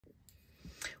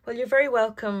Well, you're very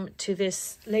welcome to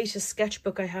this latest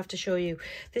sketchbook I have to show you.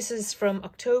 This is from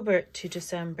October to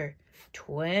December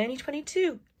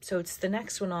 2022. So it's the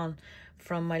next one on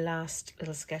from my last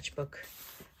little sketchbook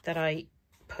that I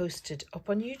posted up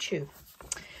on YouTube.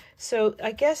 So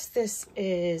I guess this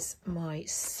is my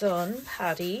son,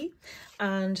 Paddy,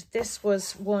 and this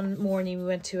was one morning we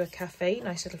went to a cafe,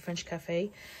 nice little French cafe,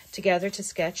 together to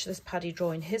sketch. This Paddy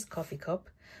drawing his coffee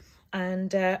cup,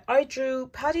 and I drew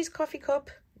Paddy's coffee cup,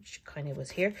 which kind of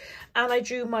was here, and I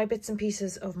drew my bits and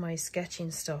pieces of my sketching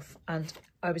stuff, and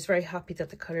I was very happy that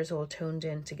the colours all toned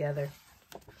in together.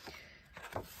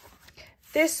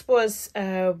 This was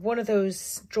one of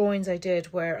those drawings I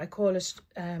did where I call it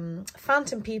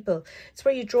Phantom People. It's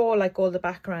where you draw like all the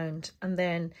background, and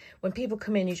then when people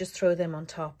come in you just throw them on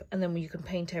top, and then you can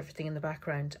paint everything in the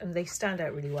background and they stand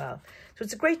out really well. So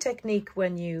it's a great technique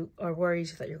when you are worried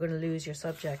that you're going to lose your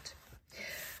subject.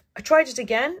 I tried it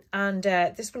again, and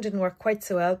this one didn't work quite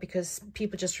so well because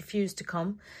people just refused to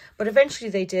come, but eventually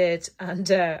they did, and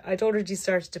I'd already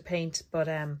started to paint, but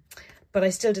I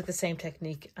still did the same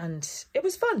technique, and it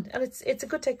was fun, and it's a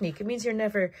good technique. It means you're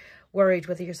never worried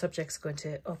whether your subject's going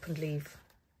to up and leave.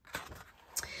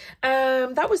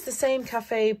 That was the same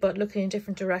cafe, but looking in a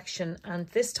different direction, and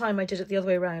this time I did it the other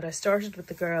way around. I started with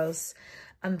the girls,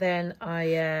 and then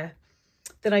I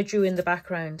drew in the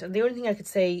background. And the only thing I could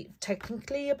say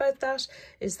technically about that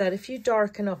is that if you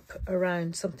darken up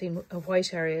around something, a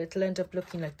white area, it'll end up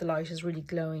looking like the light is really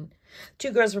glowing.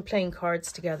 Two girls were playing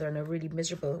cards together on a really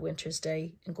miserable winter's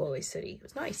day in Galway City. It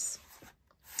was nice.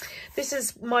 This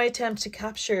is my attempt to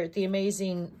capture the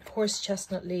amazing horse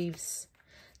chestnut leaves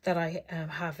that I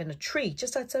have in a tree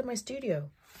just outside my studio.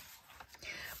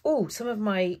 Oh, some of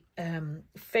my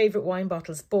favourite wine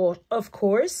bottles bought, of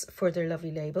course, for their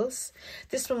lovely labels.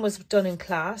 This one was done in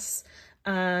class,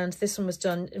 and this one was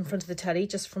done in front of the telly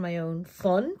just for my own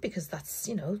fun, because that's,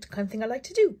 you know, the kind of thing I like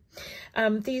to do.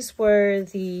 These were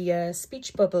the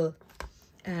speech bubble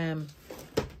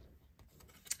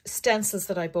stencils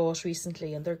that I bought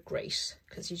recently, and they're great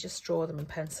because you just draw them in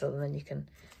pencil and then you can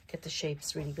get the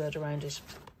shapes really good around it.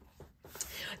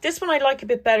 This one I like a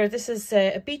bit better. This is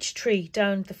a beech tree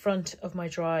down the front of my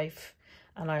drive,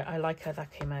 and I like how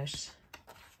that came out.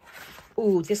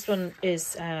 Oh, this one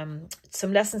is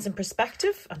some lessons in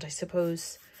perspective, and I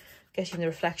suppose getting the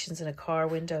reflections in a car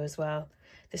window as well.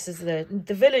 This is the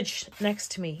village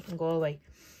next to me in Galway.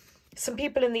 Some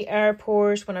people in the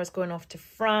airport when I was going off to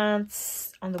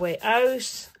France, on the way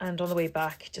out and on the way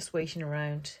back, just waiting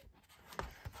around.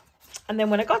 And then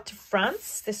when I got to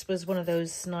France, this was one of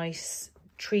those nice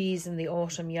trees in the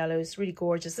autumn yellows, really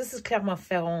gorgeous. This is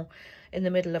Clermont-Ferrand in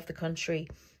the middle of the country,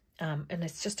 and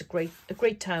it's just a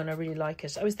great town. I really like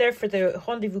it. I was there for the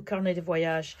Rendez-vous Carnet de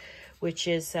Voyage, which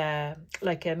is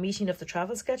like a meeting of the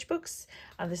travel sketchbooks,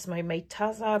 and this is my mate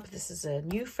Tazab. This is a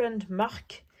new friend,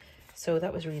 Marc, so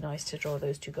that was really nice to draw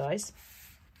those two guys.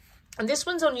 And this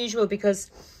one's unusual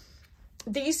because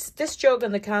this jug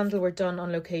and the candle were done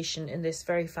on location in this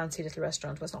very fancy little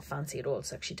restaurant. Well, it's not fancy at all,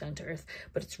 it's actually down to earth,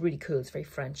 but it's really cool. It's very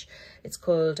French. It's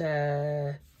called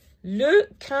Le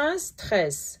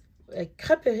 15-13,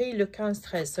 Crêperie Le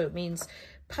 15-13, so it means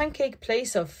pancake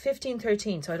place of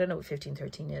 1513. So I don't know what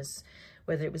 1513 is,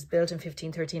 whether it was built in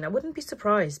 1513. I wouldn't be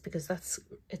surprised, because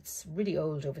it's really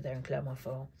old over there in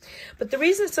Clermont-Ferrand. But the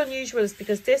reason it's unusual is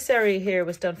because this area here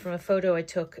was done from a photo I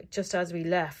took just as we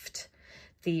left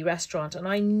the restaurant, and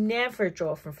I never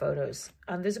draw from photos,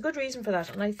 and there's a good reason for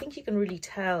that, and I think you can really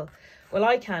tell, well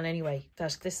I can anyway,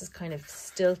 that this is kind of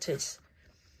stilted,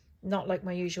 not like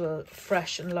my usual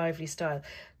fresh and lively style.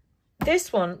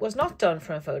 This one was not done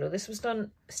from a photo. This was done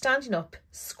standing up,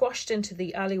 squashed into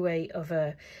the alleyway of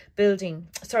a building,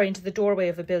 sorry, into the doorway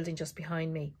of a building just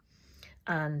behind me,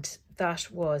 and that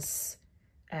was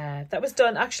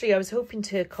done. Actually, I was hoping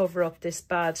to cover up this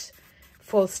bad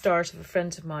false start of a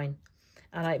friend of mine,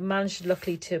 and I managed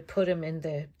luckily to put him in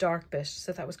the dark bit,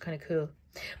 so that was kind of cool.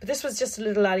 But this was just a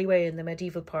little alleyway in the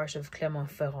medieval part of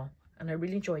Clermont-Ferrand, and I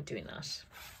really enjoyed doing that.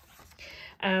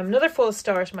 Another false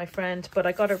start, my friend, but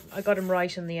I got him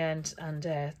right in the end,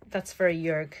 and that's very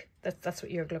Jörg. That's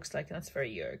what Jörg looks like, and that's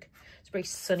very Jörg. It's a very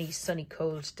sunny,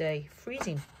 cold day,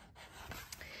 freezing.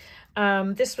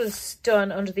 This was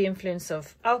done under the influence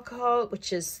of alcohol,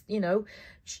 which is, you know,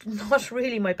 not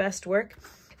really my best work.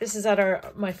 This is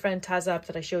at my friend Tazab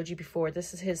that I showed you before.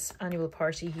 This is his annual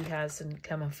party he has in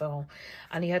Clermont-Ferrand,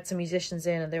 and he had some musicians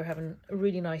in, and they were having a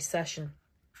really nice session.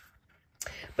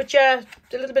 But yeah,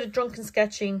 a little bit of drunken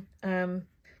sketching, kind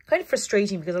of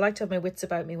frustrating because I like to have my wits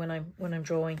about me when I'm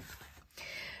drawing.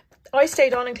 I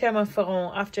stayed on in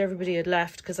Clermont-Ferrand after everybody had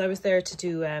left because I was there to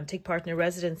do take part in a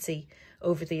residency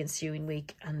over the ensuing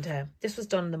week. And this was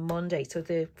done on the Monday, so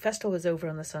the festival was over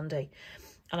on the Sunday.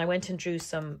 And I went and drew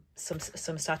some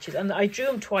statues, and I drew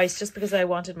them twice just because I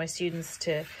wanted my students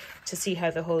to see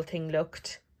how the whole thing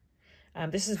looked.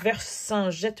 This is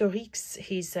Vercingétorix.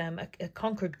 He's a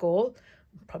conquered Gaul.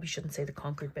 Probably shouldn't say the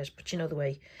conquered bit, but you know the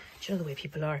way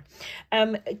people are.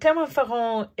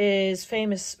 Clermont-Ferrand is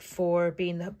famous for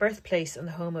being the birthplace and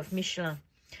the home of Michelin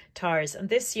tires, and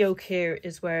this yoke here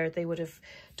is where they would have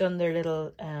done their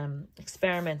little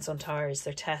experiments on tires,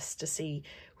 their tests to see,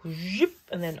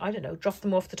 and then I don't know, drop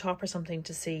them off the top or something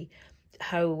to see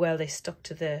how well they stuck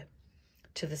to the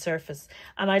surface.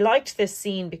 And I liked this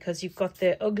scene because you've got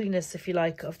the ugliness, if you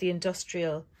like, of the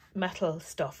industrial metal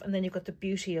stuff, and then you've got the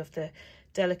beauty of the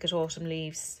delicate autumn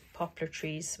leaves, poplar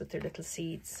trees with their little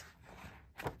seeds.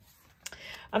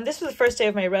 And this was the first day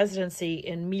of my residency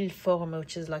in Mille Formes,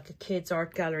 which is like a kids'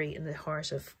 art gallery in the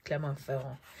heart of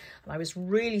Clermont-Ferrand. And I was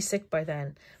really sick by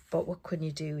then, but what couldn't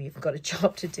you do? You've got a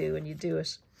job to do and you do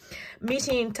it.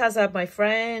 Meeting Tazab, my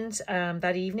friend,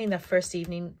 that first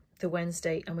evening, the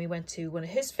Wednesday, and we went to one of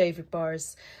his favourite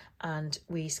bars and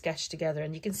we sketched together.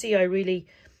 And you can see I really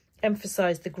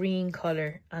emphasised the green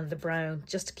colour and the brown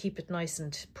just to keep it nice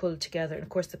and pulled together. And of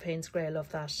course the Payne's Grey, I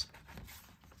love that.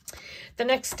 The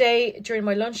next day during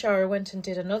my lunch hour I went and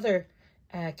did another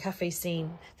cafe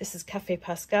scene. This is Café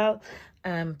Pascal,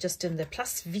 just in the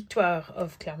Place Victoire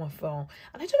of Clermont-Ferrand.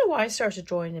 And I don't know why I started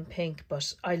drawing in pink,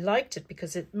 but I liked it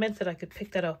because it meant that I could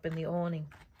pick that up in the awning.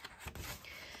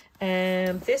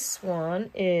 This one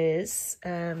is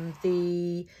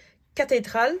the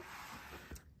Cathédrale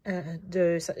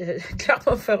de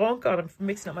Clermont-Ferrand. God, I'm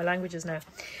mixing up my languages now.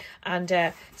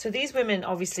 And so these women,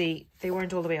 obviously, they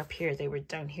weren't all the way up here. They were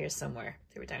down here somewhere.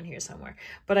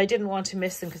 But I didn't want to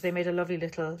miss them because they made a lovely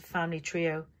little family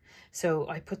trio. So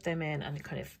I put them in and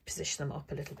kind of position them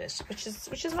up a little bit, which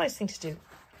is a nice thing to do.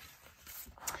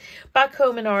 Back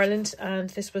home in Ireland, and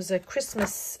this was a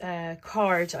Christmas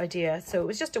card idea. So it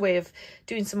was just a way of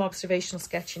doing some observational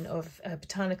sketching of a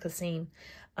botanical scene.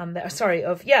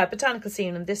 Botanical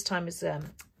scene, and this time is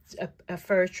a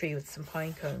fir tree with some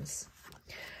pine cones.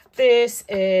 This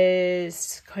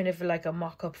is kind of like a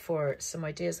mock-up for some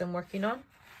ideas I'm working on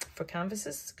for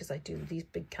canvases, because I do these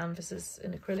big canvases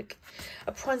in acrylic.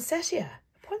 A poinsettia,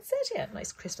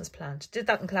 nice Christmas plant. Did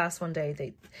that in class one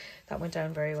day. That went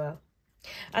down very well.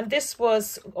 And this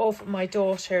was of my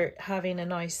daughter having a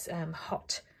nice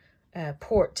hot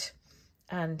port,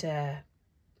 and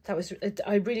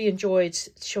I really enjoyed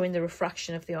showing the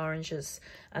refraction of the oranges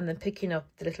and then picking up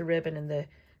the little ribbon and the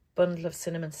bundle of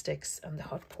cinnamon sticks and the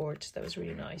hot port. That was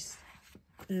really nice.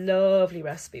 Lovely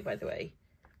recipe, by the way.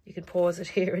 You can pause it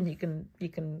here and you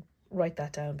can write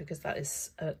that down, because that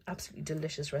is an absolutely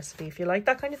delicious recipe if you like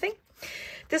that kind of thing.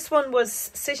 This one was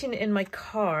sitting in my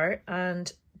car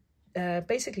and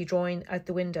basically drawing out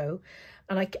the window.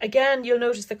 And again, you'll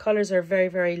notice the colours are very,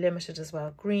 very limited as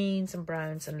well. Greens and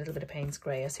browns and a little bit of Payne's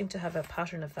Grey. I seem to have a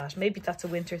pattern of that. Maybe that's a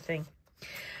winter thing.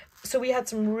 So we had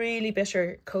some really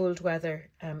bitter cold weather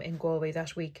in Galway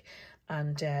that week.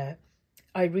 And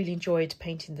I really enjoyed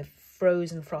painting the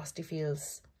frozen frosty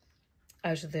fields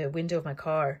out of the window of my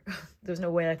car. There was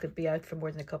no way I could be out for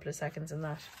more than a couple of seconds in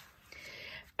that.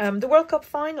 The World Cup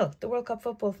final, the World Cup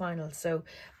football final. So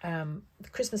the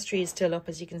Christmas tree is still up,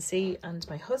 as you can see, and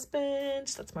my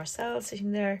husband, that's Marcel,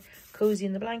 sitting there cozy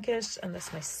in the blanket, and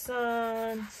that's my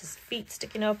son, his feet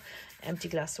sticking up, empty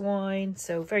glass of wine.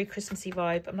 So very Christmassy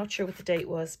vibe. I'm not sure what the date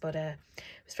was, but it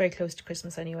was very close to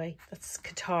Christmas anyway. That's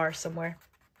Qatar somewhere.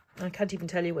 I can't even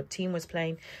tell you what team was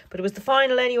playing, but it was the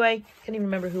final anyway. Can't even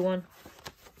remember who won.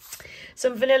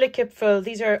 Some vanilla Kipfel.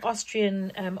 These are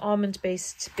Austrian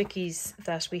almond-based bickies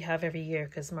that we have every year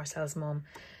because Marcel's mum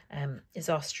is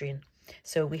Austrian.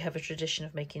 So we have a tradition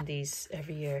of making these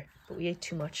every year. But we ate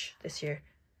too much this year.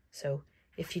 So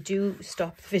if you do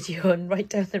stop the video and write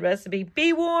down the recipe,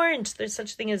 be warned. There's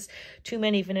such a thing as too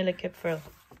many vanilla Kipfel.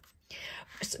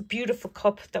 It's a beautiful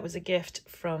cup that was a gift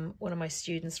from one of my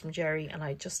students, from Jerry, and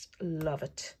I just love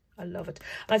it. I love it.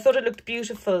 And I thought it looked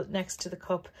beautiful next to the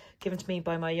cup given to me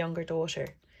by my younger daughter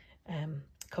a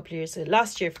couple of years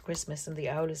last year for Christmas, and the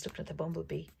owl is looking at the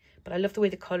bumblebee. But I love the way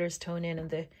the colours tone in,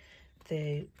 and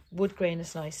the wood grain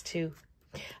is nice too.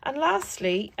 And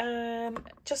lastly,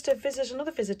 just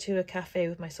another visit to a cafe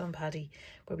with my son Paddy,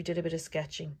 where we did a bit of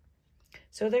sketching.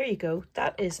 So there you go.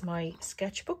 That is my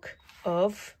sketchbook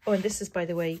of, and this is, by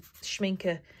the way,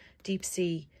 Schmincke Deep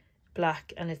Sea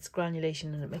Black, and it's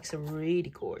granulation, and it makes a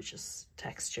really gorgeous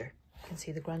texture. You can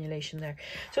see the granulation there.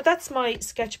 So that's my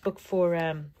sketchbook for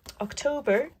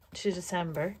October to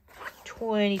December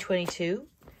 2022,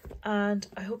 and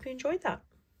I hope you enjoyed that.